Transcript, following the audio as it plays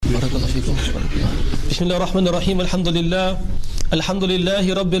Barakallahu feekum. Bismillahirrahmanirrahim. Alhamdulillah. Alhamdulillahi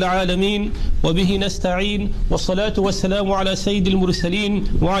Rabbil Alameen. Wa bihi nasta'een. Wa salatu wa salamu ala Sayyidil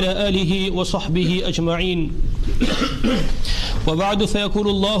Mursaleen. Wa ala alihi wa sahbihi ajma'een. وبعد فيقول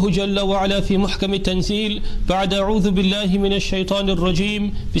الله جل وعلا في محكم التنزيل بعد أعوذ بالله من الشيطان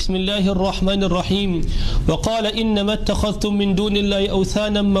الرجيم بسم الله الرحمن الرحيم وقال إنما اتخذتم من دون الله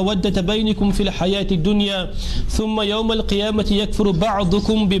أوثانا مودة بينكم في الحياة الدنيا ثم يوم القيامة يكفر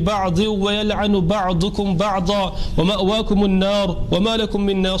بعضكم ببعض ويلعن بعضكم بعضا ومأواكم النار وما لكم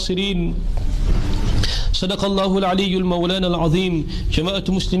من ناصرين صدق الله العلي المولانا العظيم. جماعة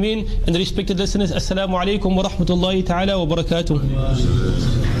المسلمين and respected listeners, Assalamu alaikum wa rahmatullahi ta'ala wa barakatuh.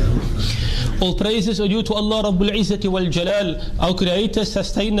 All praises are due to Allah Rabbul Izzati wal Jalal, our creator,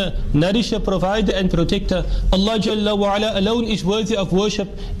 sustainer, nourisher, provider and protector. Allah Jalla wa Ala alone is worthy of worship,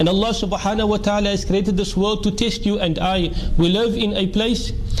 and Allah Subhanahu wa Ta'ala has created this world to test you and I. We live in a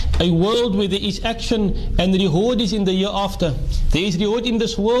place, a world where there is action and reward is in the year after. There is reward in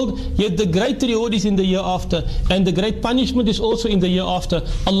this world, yet the great reward is in the year after, and the great punishment is also in the year after.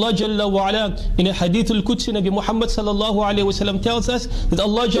 Allah Jalla wa Ala in a Hadith al-Qudsi, Nabi Muhammad sallallahu alayhi wa sallam tells us that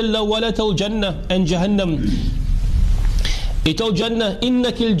Allah Jalla wa Ala told Jannah and Jahannam. He told Jannah,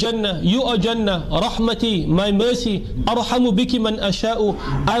 Innakil Jannah, you are Jannah, Rahmati, my mercy, Arhamu biki man asha'u,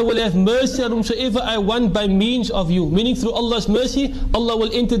 I will have mercy on whomsoever I want by means of you. Meaning through Allah's mercy, Allah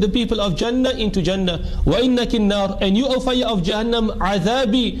will enter the people of Jannah into Jannah. Wa innakil nar, and you, O fire of Jahannam,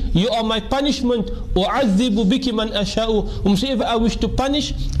 Azabi, you are my punishment, U'adhibu biki man asha'u, whomsoever I wish to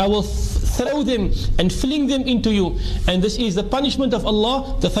punish, I will throw them and fling them into you. And this is the punishment of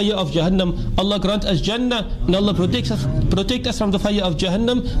Allah, the fire of Jahannam. Allah grant us Jannah, and Allah protect us from the fire of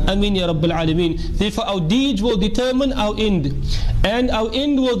Jahannam. Ameen ya Rabbil Alameen. Therefore our deeds will determine our end, and our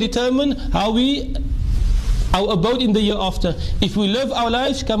end will determine our abode in the year after. If we live our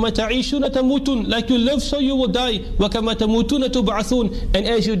lives kama ta'ishuna tamutun, like you live so you will die, wa kama tamutuna tub'athun, and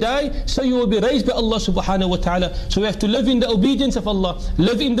as you die so you will be raised by Allah subhanahu wa ta'ala. So we have to live in the obedience of Allah,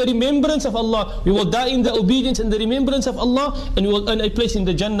 live in the remembrance of Allah. We will die in the obedience and the remembrance of Allah, and we will earn a place in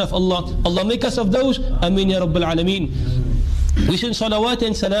the Jannah of Allah. Allah make us of those. Ameen ya Rabbil Alameen. We send salawat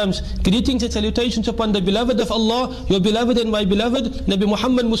and salams, greetings and salutations upon the beloved of Allah, your beloved and my beloved, Nabi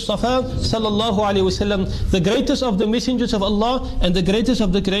Muhammad Mustafa sallallahu alayhi wasallam, the greatest of the messengers of Allah and the greatest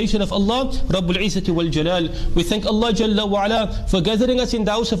of the creation of Allah, Rabbul Izzati wal Jalal. We thank Allah Jalla wa Ala for gathering us in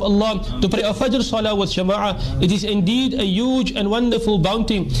the house of Allah to pray a Fajr Salah with Jama'ah. It is indeed a huge and wonderful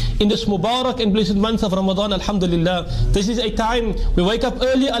bounty in this Mubarak and blessed month of Ramadan, Alhamdulillah. This is a time we wake up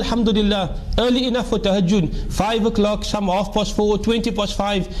early, Alhamdulillah, early enough for tahajjud, 5 o'clock, some half past 4, 20 past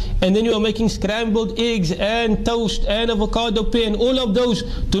 5, and then you are making scrambled eggs and toast and avocado pie and all of those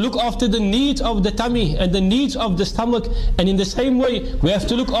to look after the needs of the tummy and the needs of the stomach. And in the same way we have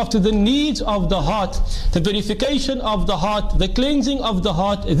to look after the needs of the heart, the purification of the heart, the cleansing of the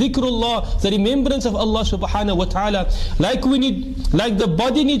heart, dhikrullah, the remembrance of Allah subhanahu wa ta'ala. Like the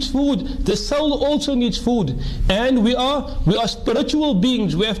body needs food, the soul also needs food, and we are spiritual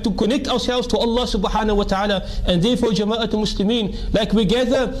beings. We have to connect ourselves to Allah subhanahu wa ta'ala. And therefore Jama'at Muslimin, like we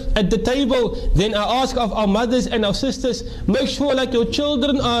gather at the table, then I ask of our mothers and our sisters, make sure like your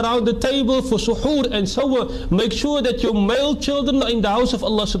children are around the table for suhoor and so on. Make sure that your male children are in the house of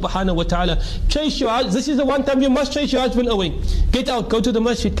Allah subhanahu wa ta'ala. Chase your husband. This is the one time you must chase your husband away. Get out, go to the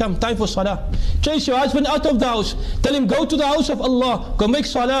masjid, come, time for salah. Chase your husband out of the house. Tell him, go to the house of Allah, go make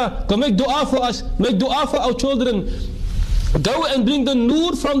salah, go make dua for us, make dua for our children. Go and bring the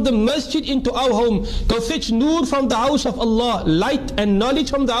nur from the masjid into our home. Go fetch nur from the house of Allah, light and knowledge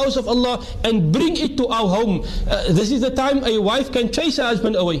from the house of Allah, and bring it to our home. This is the time a wife can chase her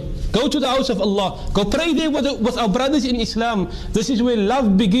husband away. Go to the house of Allah. Go pray there with our brothers in Islam. This is where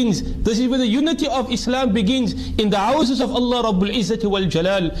love begins. This is where the unity of Islam begins, in the houses of Allah Rabbul Izzati wal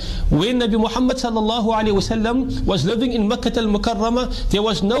Jalal. When Nabi Muhammad sallallahu alayhi wasallam was living in Makkah al-Mukarramah, there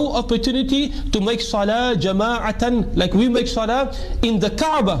was no opportunity to make salah jama'atan like we make salah in the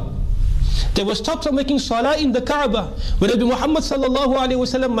Kaaba. They were stopped from making salah in the Kaaba. When Nabi Muhammad sallallahu alayhi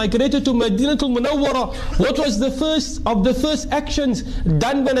wasallam migrated to Madinatul Munawwara, what was the first actions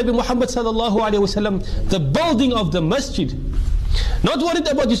done by Nabi Muhammad sallallahu alayhi wasallam? The building of the masjid. Not worried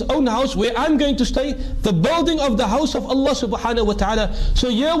about his own house where I'm going to stay, the building of the house of Allah subhanahu wa ta'ala. So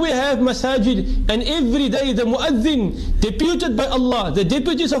here we have masajid, and every day the muaddin deputed by Allah, the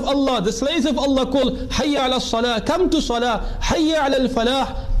deputies of Allah, the slaves of Allah call hayya ala salah, come to salah, hayya ala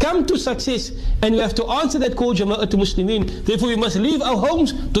al-falah, come to success. And we have to answer that call, Jama'at Muslimin. Therefore we must leave our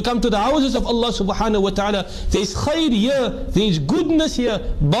homes to come to the houses of Allah subhanahu wa ta'ala. There is khair here, there is goodness here,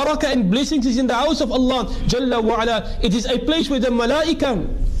 barakah and blessings is in the house of Allah Jalla wa Ala. It is a place where the malaika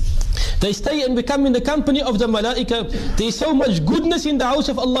They stay and become in the company of the malaika. There is so much goodness in the house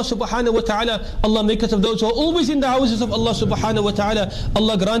of Allah subhanahu wa ta'ala. Allah make us of those who are always in the houses of Allah subhanahu wa ta'ala.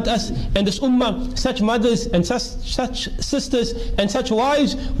 Allah grant us and this ummah such mothers and such sisters and such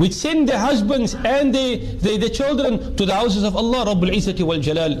wives which send their husbands and their children to the houses of Allah Rabbul Izzati wal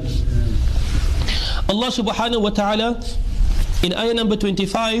Jalal. Allah subhanahu wa ta'ala in ayah number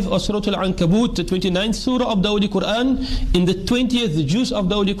 25 of Surah Al-Ankabut, the 29th surah of the Holy Quran, in the 20th juz of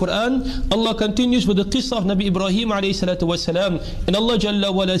the Holy Quran, Allah continues with the qissa of Nabi Ibrahim alayhi salatu wasalam. And Allah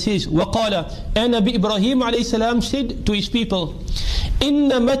Jalla wa ala says, وَقَالَ, and Nabi Ibrahim alayhi salam said to his people,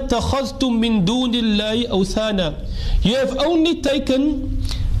 إِنَّمَا اتَّخَذْتُم مِّن دُونِ اللَّهِ أَوْثَانًا. You have only taken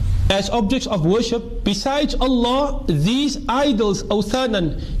as objects of worship besides Allah these idols,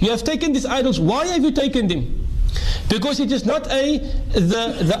 awthanan. You have taken these idols. Why have you taken them? Because it is not the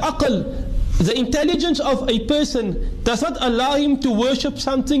aql, the intelligence of a person does not allow him to worship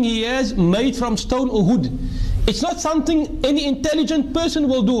something he has made from stone or wood. It's not something any intelligent person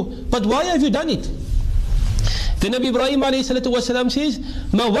will do. But why have you done it? The Nabi Ibrahim alayhi salatu wasalam says,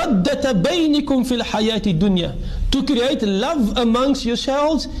 مَوَدَّةَ بَيْنِكُمْ فِي الْحَيَاةِ الدُّنْيَا. To create love amongst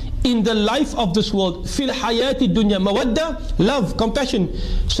yourselves in the life of this world. فِي الْحَيَاةِ الدُّنْيا. Mawadda, love, compassion.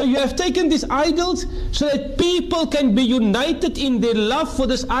 So you have taken these idols so that people can be united in their love for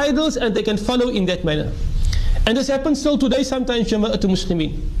these idols and they can follow in that manner. And this happens still today sometimes, Jama'atul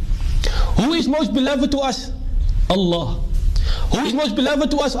Muslimin. Who is most beloved to us? Allah. Who is most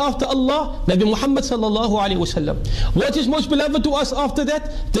beloved to us after Allah? Nabi Muhammad sallallahu alayhi wa sallam. What is most beloved to us after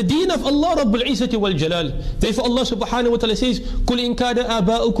that? The deen of Allah Rabbul Izzati wal Jalal. Therefore Allah subhanahu wa ta'ala says, قُلْ إِنْ كَانَ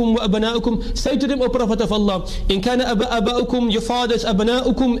آبَاؤُكُمْ وَأَبْنَاؤُكُمْ. Say to them, O Prophet of Allah, إِنْ كَانَ آبَاؤُكُمْ, your fathers,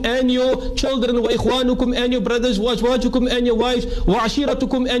 أَبْنَاؤُكُمْ, and your children, وَإِخْوَانُكُمْ, and your brothers, وَأَزْوَاجُكُمْ, and your wives,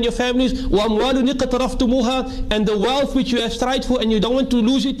 وَعَشِيرَتُكُمْ, and your families, وَأَمْوَالٌ اقْتَرَفْتُمُوهَا, and the wealth which you have strived for and you don't want to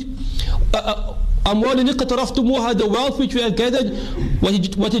lose it. أموال اقترفتموها, the wealth which you have gathered,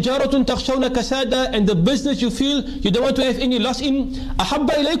 وتجارة تخشون كسادها, and the business you feel you don't want to have any loss in. أحب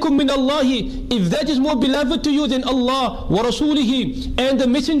إليكم من الله, if that is more beloved to you than Allah ورسوله and the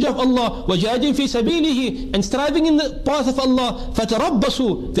messenger of Allah, وجاهد في سبيله, and striving in the path of Allah,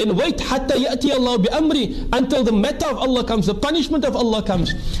 فتربصوا, then wait حتى يأتي الله بأمره, until the matter of Allah comes, the punishment of Allah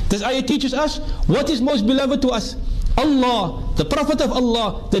comes. This ayah teaches us what is most beloved to us. Allah, the Prophet of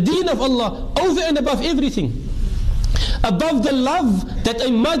Allah, the deen of Allah, over and above everything. Above the love that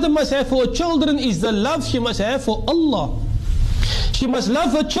a mother must have for her children is the love she must have for Allah. She must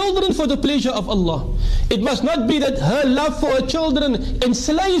love her children for the pleasure of Allah. It must not be that her love for her children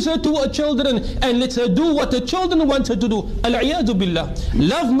enslaves her to her children and lets her do what her children want her to do. Al-iyadu billah.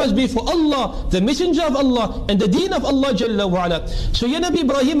 Love must be for Allah, the messenger of Allah, and the deen of Allah Jalla wa ala. So Ya Nabi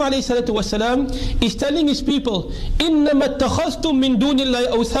Ibrahim alayhi salatu wasalam is telling his people, إِنَّمَا اتَّخَذْتُم مِّن دُونِ اللَّهِ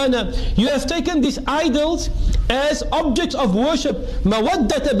أَوْثَانًا. You have taken these idols as objects of worship,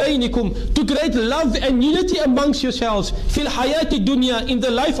 مَوَدَّةَ بَيْنِكُمْ, to create love and unity amongst yourselves, فِي الْحَيَاةِ الدُّنْيَا, in the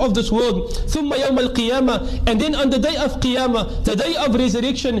life of this world, ثُمَّ يَوْمَ الْقِيَامَةِ, and then on the day of Qiyamah, the day of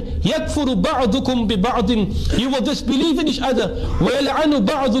resurrection, يَكْفُرُ بَعْضُكُمْ بِبَعْضٍ, you will disbelieve in each other, وَيَلْعَنُ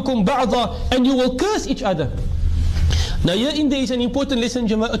بَعْضُكُمْ بَعْضًا, and you will curse each other. Now herein there is an important lesson,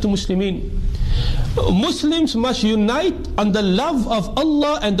 Jama'atul Muslimin. Muslims must unite on the love of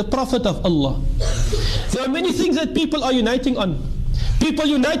Allah and the Prophet of Allah. There are many things that people are uniting on. People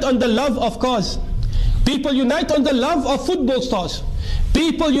unite on the love of cars. People unite on the love of football stars.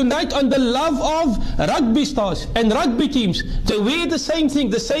 People unite on the love of rugby stars and rugby teams. They wear the same thing,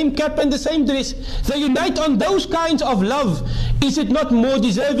 the same cap and the same dress. They unite on those kinds of love. Is it not more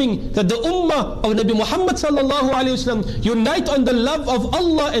deserving that the ummah of Nabi Muhammad sallallahu alayhi wasallam unite on the love of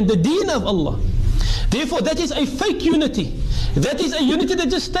Allah and the deen of Allah? Therefore, that is a fake unity. That is a unity that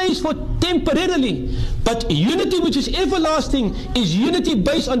just stays for temporarily. But unity which is everlasting is unity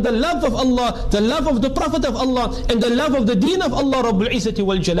based on the love of Allah, the love of the Prophet of Allah, and the love of the deen of Allah Rabbul Izzati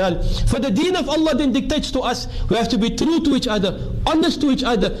wal Jalal. For the deen of Allah then dictates to us, we have to be true to each other, honest to each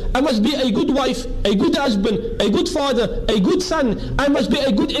other. I must be a good wife, a good husband, a good father, a good son. I must be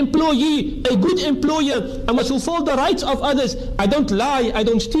a good employee, a good employer. I must fulfill the rights of others. I don't lie, I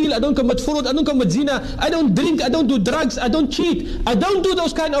don't steal, I don't commit fraud, I don't commit zina, I don't drink, I don't do drugs, I don't cheat, I don't do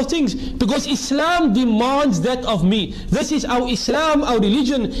those kind of things, because Islam demands that of me. This is our Islam, our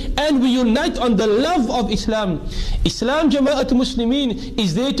religion, and we unite on the love of Islam. Islam, Jama'at Muslimin,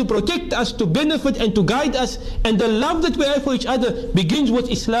 is there to protect us, to benefit and to guide us, and the love that we have for each other begins with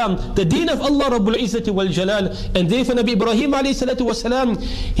Islam, the deen of Allah Rabbul Izzati wal Jalal. And therefore Nabi Ibrahim alayhi salatu wasalam,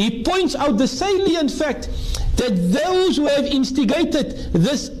 he points out the salient fact that those who have instigated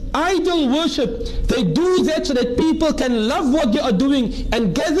this idol worship, they do that so that people can love what they are doing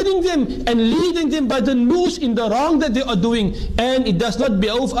and gathering them and leading them by the nose in the wrong that they are doing. And it does not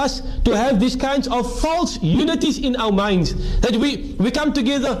behove us to have these kinds of false unities in our minds, that we come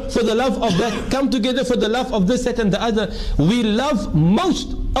together for the love of that, come together for the love of this, that and the other. We love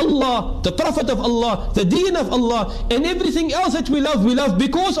most Allah, the Prophet of Allah, the deen of Allah, and everything else that we love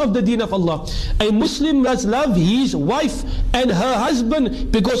because of the deen of Allah. A Muslim must love his wife and her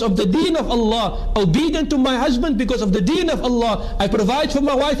husband because of the deen of Allah. Obedient to my husband because of the deen of Allah. I provide for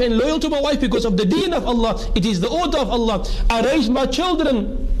my wife and loyal to my wife because of the deen of Allah. It is the order of Allah. I raise my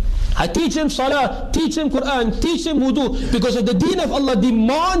children, I teach them salah, teach them Quran, teach them wudu, because of the deen of Allah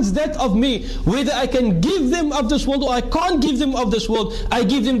demands that of me. Whether I can give them of this world or I can't give them of this world, I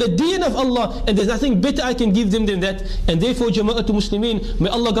give them the deen of Allah, and there's nothing better I can give them than that. And therefore, Jama'atul Muslimin, may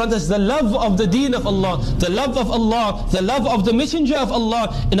Allah grant us the love of the deen of Allah, the love of Allah, the love of the messenger of Allah,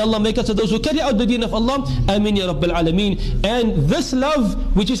 and Allah make us those who carry out the deen of Allah. Ameen ya Rabbil Alameen. And this love,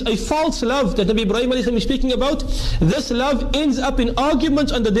 which is a false love that Nabi Ibrahim is speaking about, this love ends up in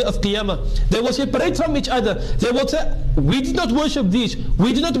arguments on the day of Qiyamah. They will separate from each other. They will say, we did not worship these,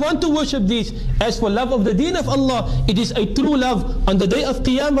 we do not want to worship these. As for love of the deen of Allah, it is a true love. On the day of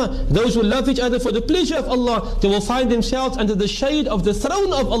Qiyamah, those who love each other for the pleasure of Allah, they will find themselves under the shade of the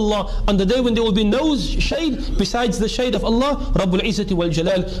throne of Allah, on the day when there will be no shade besides the shade of Allah, Rabbul Izzati wal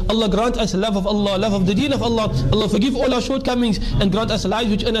Jalal. Allah grant us love of Allah, love of the deen of Allah. Allah forgive all our shortcomings and grant us lives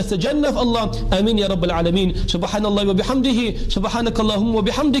which earn us the Jannah of Allah. Ameen ya Rabbil Alameen. Subhanallah wa bihamdihi, subhanakallahumma wa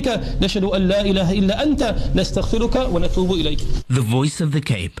bihamdika, nashhadu an la ilaha illa anta, nastaghfiruka wa natubu ilayk. The Voice of the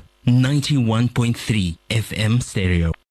Cape, 91.3 FM stereo.